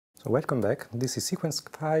So welcome back. This is sequence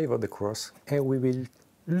 5 of the course, and we will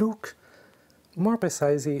look more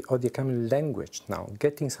precisely at the Ocaml language now,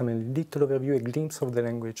 getting some little overview, a glimpse of the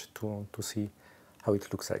language to see how it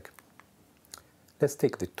looks like. Let's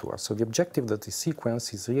take the tour. So the objective of this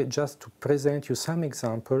sequence is really just to present you some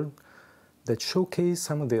examples that showcase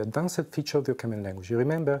some of the advanced features of the Ocaml language. You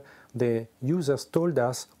remember the users told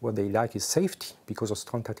us what they like is safety because of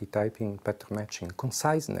strong typing, pattern matching,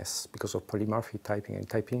 conciseness because of polymorphic typing and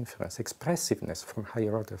type inference, expressiveness from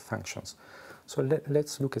higher order functions. So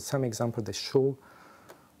let's look at some examples that show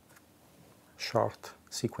short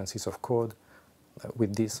sequences of code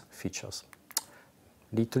with these features.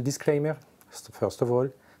 Little disclaimer, first of all,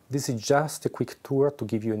 this is just a quick tour to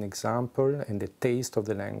give you an example and a taste of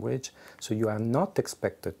the language, so you are not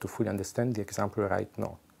expected to fully understand the example right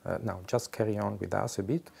now. Now, just carry on with us a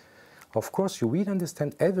bit. Of course, you will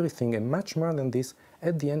understand everything and much more than this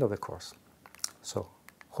at the end of the course. So,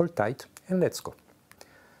 hold tight and let's go.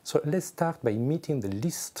 So, let's start by meeting the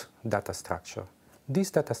list data structure.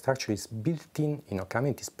 This data structure is built in Ocaml,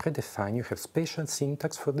 it is predefined, you have special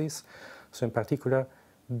syntax for this. So, in particular,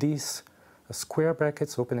 this square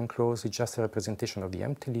brackets, open and close, is just a representation of the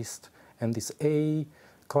empty list, and this A,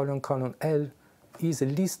 colon, L, is a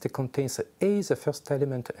list that contains A as the first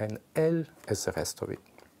element and L as the rest of it.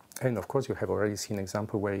 And of course, you have already seen an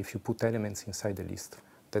example where if you put elements inside the list,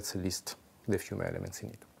 that's a list with a few more elements in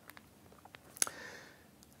it.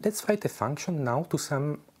 Let's write a function now to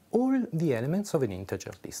sum all the elements of an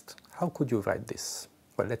integer list. How could you write this?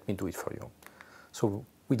 Well, let me do it for you. So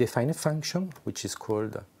we define a function which is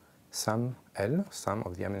called sum L, sum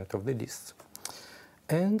of the element of the list,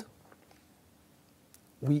 and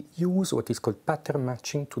we use what is called pattern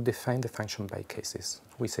matching to define the function by cases.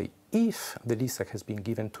 We say if the list that has been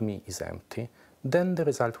given to me is empty, then the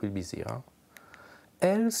result will be 0.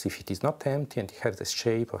 Else, if it is not empty and it has the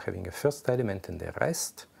shape of having a first element and the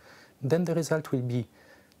rest, then the result will be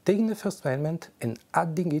taking the first element and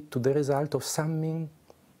adding it to the result of summing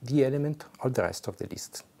the element of the rest of the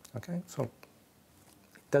list. Okay, so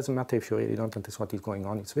doesn't matter if you really don't understand what is going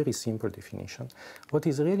on, it's a very simple definition. What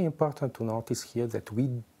is really important to notice here that we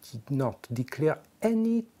did not declare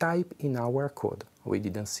any type in our code. We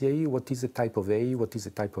didn't say what is the type of A, what is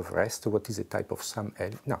the type of rest, what is the type of sum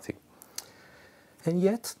L, nothing. And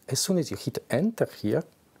yet, as soon as you hit enter here,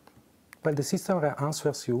 well, the system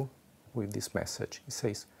answers you with this message. It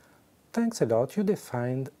says, thanks a lot, you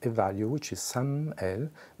defined a value which is sum L.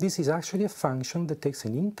 This is actually a function that takes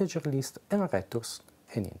an integer list and returns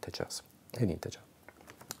an integer.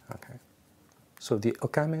 Okay. So the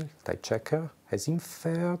Ocaml type checker has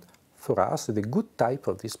inferred for us the good type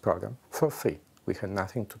of this program for free. We had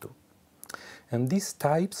nothing to do. And these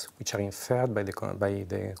types, which are inferred by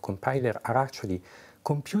the compiler, are actually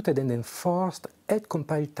computed and enforced at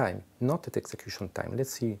compile time, not at execution time.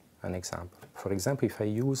 Let's see an example. For example, if I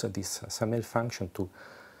use this sumL function to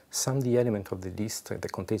sum the element of the list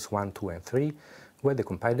that contains 1, 2, and 3, where the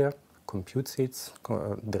compiler computes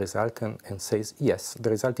the result and says, yes, the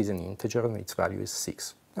result is an integer and its value is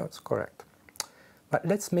 6. That's correct. But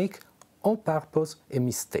let's make on purpose a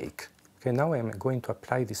mistake. Okay, now I'm going to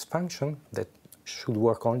apply this function that should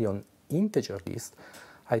work only on integer list.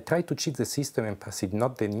 I try to cheat the system and pass it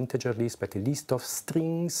not an integer list, but a list of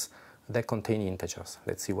strings that contain integers.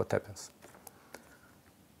 Let's see what happens.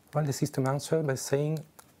 Well, the system answers by saying,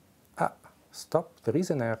 stop, there is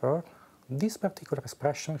an error. This particular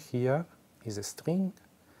expression here is a string,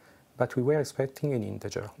 but we were expecting an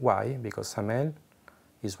integer. Why? Because SumL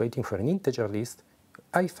is waiting for an integer list.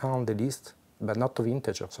 I found the list, but not of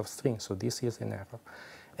integers, of strings, so this is an error.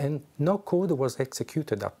 And no code was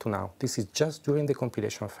executed up to now. This is just during the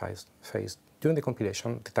compilation phase. During the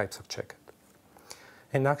compilation, the types are checked.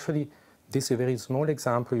 And actually, this is a very small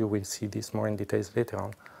example, you will see this more in details later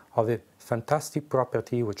on, of a fantastic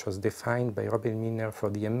property which was defined by Robin Milner for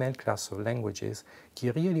the ML class of languages.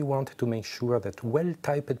 He really wanted to make sure that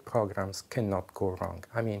well-typed programs cannot go wrong.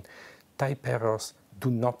 I mean, type errors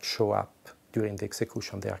do not show up during the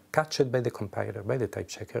execution. They are captured by the compiler, by the type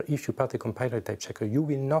checker. If you pass the compiler type checker, you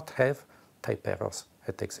will not have type errors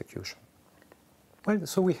at execution. Well,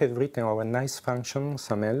 so we have written our nice function,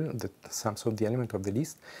 SumL, that sums up the element of the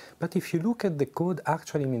list. But if you look at the code,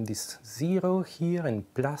 actually, I mean, this 0 here and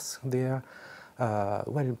plus there,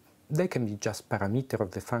 well, they can be just parameter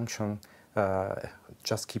of the function,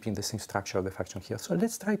 just keeping the same structure of the function here. So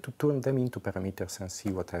let's try to turn them into parameters and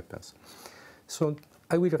see what happens. So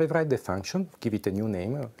I will rewrite the function, give it a new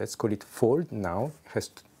name. Let's call it fold now. It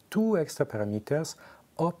has 2 extra parameters,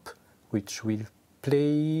 op, which will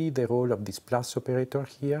play the role of this plus operator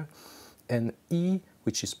here, and E,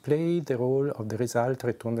 which is play the role of the result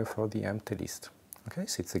returned for the empty list. Okay,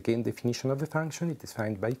 so it's again definition of the function. It is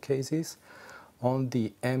defined by cases. On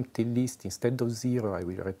the empty list, instead of 0, I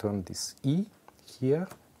will return this e here.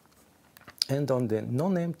 And on the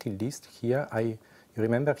non-empty list here, you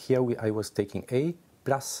remember here I was taking a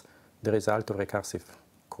plus the result of recursive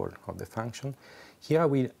call of the function. Here I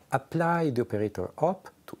will apply the operator op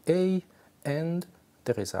to a and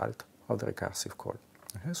the result of the recursive call.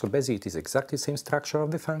 Okay, so basically it is exactly the same structure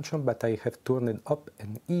of the function, but I have turned op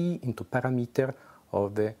and e into parameter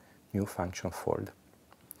of the new function fold.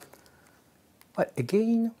 But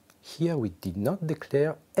again, here we did not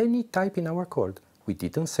declare any type in our code. We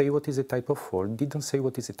didn't say what is a type of fold, didn't say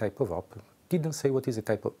what is a type of op, didn't say what is a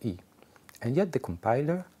type of e. And yet the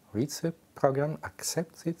compiler reads the program,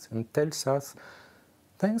 accepts it, and tells us,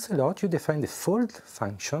 thanks a lot, you defined the fold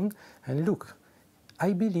function, and look,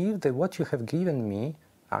 I believe that what you have given me,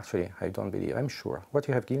 actually I don't believe, I'm sure, what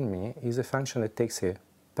you have given me is a function that takes a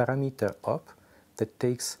parameter op, that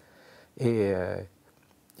takes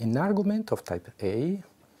an argument of type A,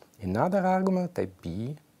 another argument of type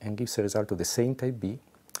B, and gives a result of the same type B,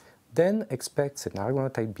 then expects an argument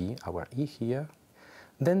of type B, our E here,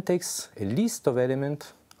 then takes a list of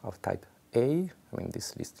elements of type A,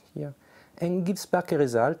 this list here, and gives back a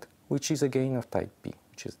result which is again of type B,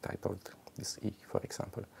 which is type of this E, for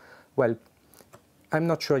example. Well, I'm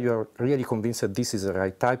not sure you are really convinced that this is the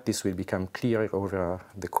right type. This will become clear over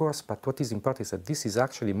the course, but what is important is that this is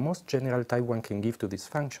actually most general type one can give to this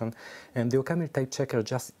function, and the Ocaml type checker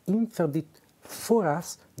just inferred it for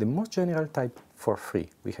us, the most general type, for free.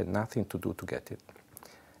 We had nothing to do to get it.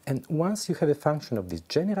 And once you have a function of this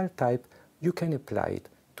general type, you can apply it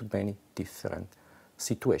to many different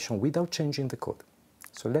situations without changing the code.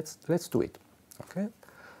 So let's do it. Okay?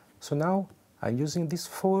 So now I'm using this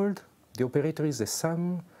fold. The operator is the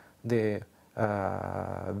sum. The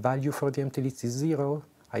value for the empty list is 0.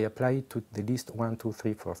 I apply it to the list 1, 2,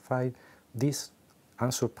 3, 4, 5. This,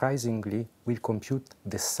 unsurprisingly, will compute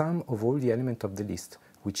the sum of all the elements of the list,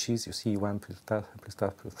 which is, you see, 1 plus 2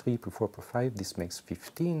 plus 3 plus 4 plus 5. This makes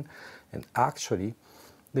 15. And actually,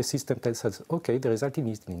 the system tells us, OK, the resulting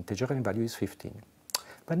list in integer and value is 15.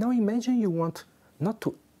 But now imagine you want not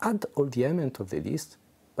to add all the elements of the list,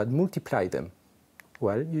 but multiply them.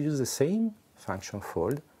 Well, you use the same function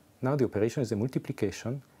fold. Now the operation is a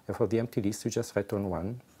multiplication, and for the empty list, you just return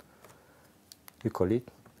 1. You call it,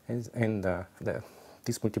 and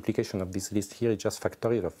this multiplication of this list here is just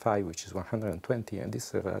factorial of 5, which is 120, and this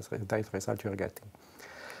is the result you are getting.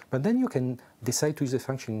 But then you can decide to use a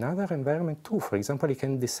function in another environment too. For example, you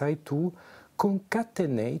can decide to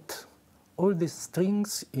concatenate all the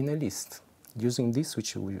strings in a list using this,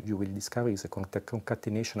 which you will discover is a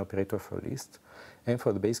concatenation operator for a list. And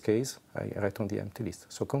for the base case, I return the empty list.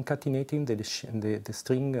 So concatenating the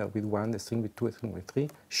string with 1, the string with 2, the string with 3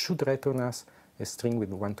 should return us a string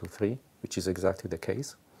with 1, 2, 3, which is exactly the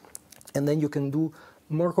case. And then you can do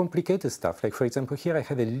more complicated stuff. Like, for example, here I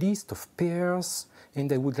have a list of pairs,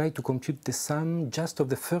 and I would like to compute the sum just of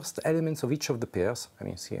the first elements of each of the pairs.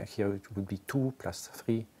 See, here it would be 2 plus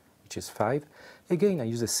 3, which is 5. Again, I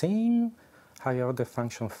use the same higher order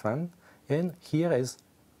function fun, and here as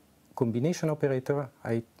combination operator,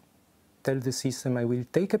 I tell the system I will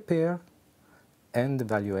take a pair and the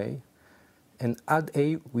value A, and add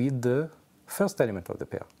A with the first element of the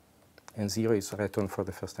pair. And 0 is returned for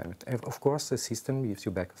the first element. And of course, the system gives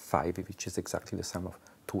you back 5, which is exactly the sum of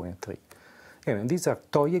 2 and 3. And these are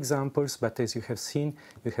toy examples, but as you have seen,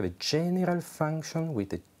 you have a general function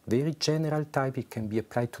with a very general type. It can be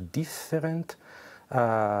applied to different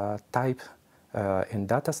type and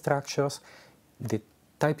data structures. The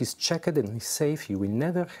type is checked and is safe. You will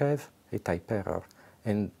never have a type error.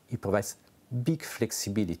 And it provides big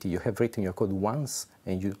flexibility. You have written your code once,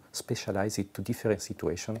 and you specialize it to different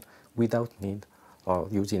situations without need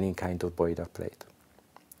of using any kind of boilerplate.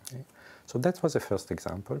 Okay. So that was the first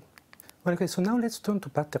example. Well, okay, so now let's turn to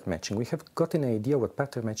pattern matching. We have got an idea what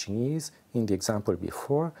pattern matching is in the example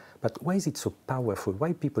before, but why is it so powerful?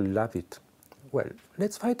 Why people love it? Well,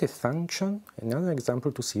 let's write a function, another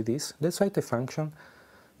example to see this. Let's write a function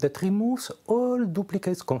that removes all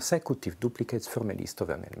duplicates, consecutive duplicates from a list of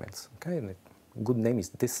elements. Okay, and the good name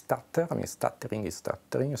is destutter. Stuttering is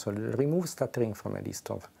stuttering, so remove stuttering from a list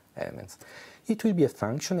of elements. It will be a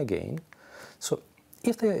function again. So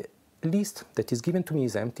if the list that is given to me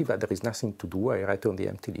is empty, but there is nothing to do, I write on the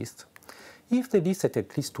empty list. If the list had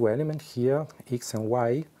at least 2 elements here, x and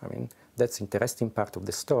y, that's the interesting part of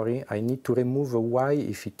the story. I need to remove a y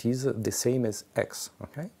if it is the same as x.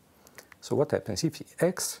 Okay? So what happens? If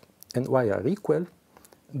x and y are equal,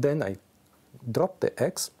 then I drop the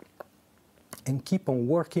x, and keep on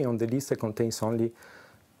working on the list that contains only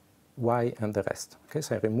y and the rest. Okay,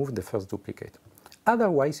 so I remove the first duplicate.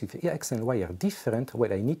 Otherwise, if x and y are different,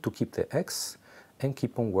 well, I need to keep the x and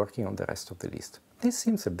keep on working on the rest of the list. This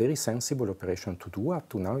seems a very sensible operation to do up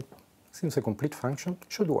to now. It seems a complete function,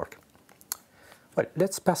 should work. Well,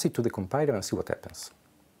 let's pass it to the compiler and see what happens.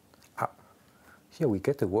 Here we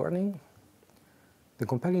get a warning. The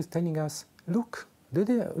compiler is telling us, look,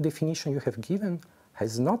 the definition you have given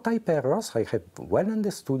has no type errors. I have well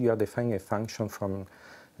understood you are defining a function from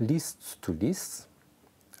lists to lists,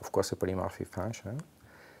 of course a polymorphic function.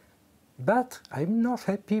 But I'm not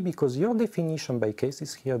happy because your definition by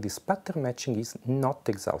cases here, this pattern matching is not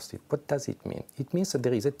exhaustive. What does it mean? It means that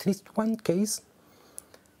there is at least one case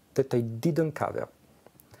that I didn't cover.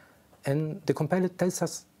 And the compiler tells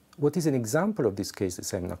us what is an example of these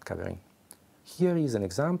cases I'm not covering. Here is an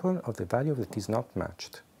example of the value that is not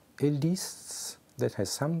matched. A list that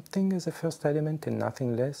has something as a first element and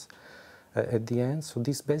nothing less at the end. So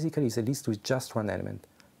this basically is a list with just one element.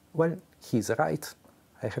 Well, he's right.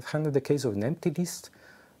 I have handled the case of an empty list,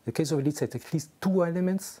 the case of a list that has at least two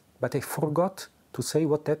elements, but I forgot to say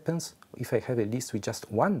what happens if I have a list with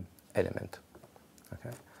just one element.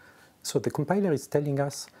 Okay? So the compiler is telling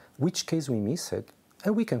us which case we missed,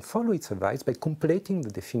 and we can follow its advice by completing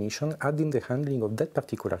the definition, adding the handling of that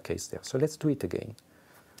particular case there. So let's do it again.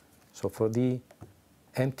 So for the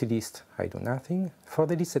empty list, I do nothing. For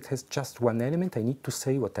the list that has just one element, I need to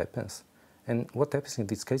say what happens. And what happens in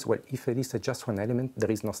this case? Well, if a list has just one element, there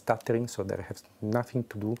is no stuttering, so there has nothing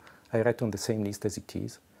to do. I write on the same list as it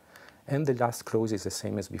is. And the last clause is the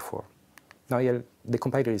same as before. Now the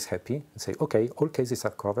compiler is happy and say, OK, all cases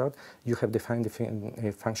are covered. You have defined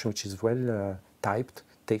a function which is well typed,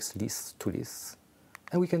 takes lists to lists.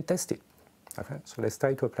 And we can test it. Okay? So let's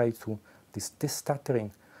try to apply it to this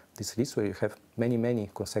stuttering, this list where you have many, many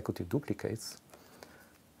consecutive duplicates.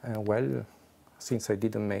 Well, since I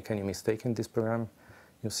didn't make any mistake in this program,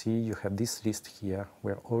 you see you have this list here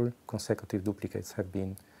where all consecutive duplicates have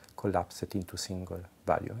been collapsed into single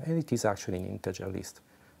value. And it is actually an integer list.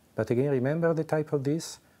 But again, remember the type of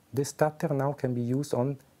this? The stutter now can be used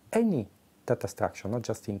on any data structure, not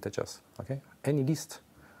just integers. Okay? Any list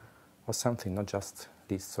or something, not just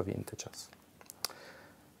lists of integers.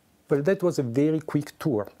 Well, that was a very quick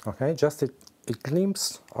tour. Okay? Just a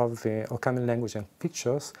glimpse of the Ocaml language and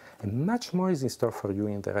pictures, and much more is in store for you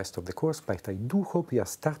in the rest of the course, but I do hope you are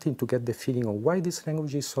starting to get the feeling of why this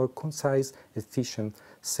language is so concise, efficient,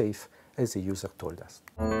 safe, as the user told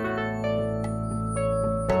us.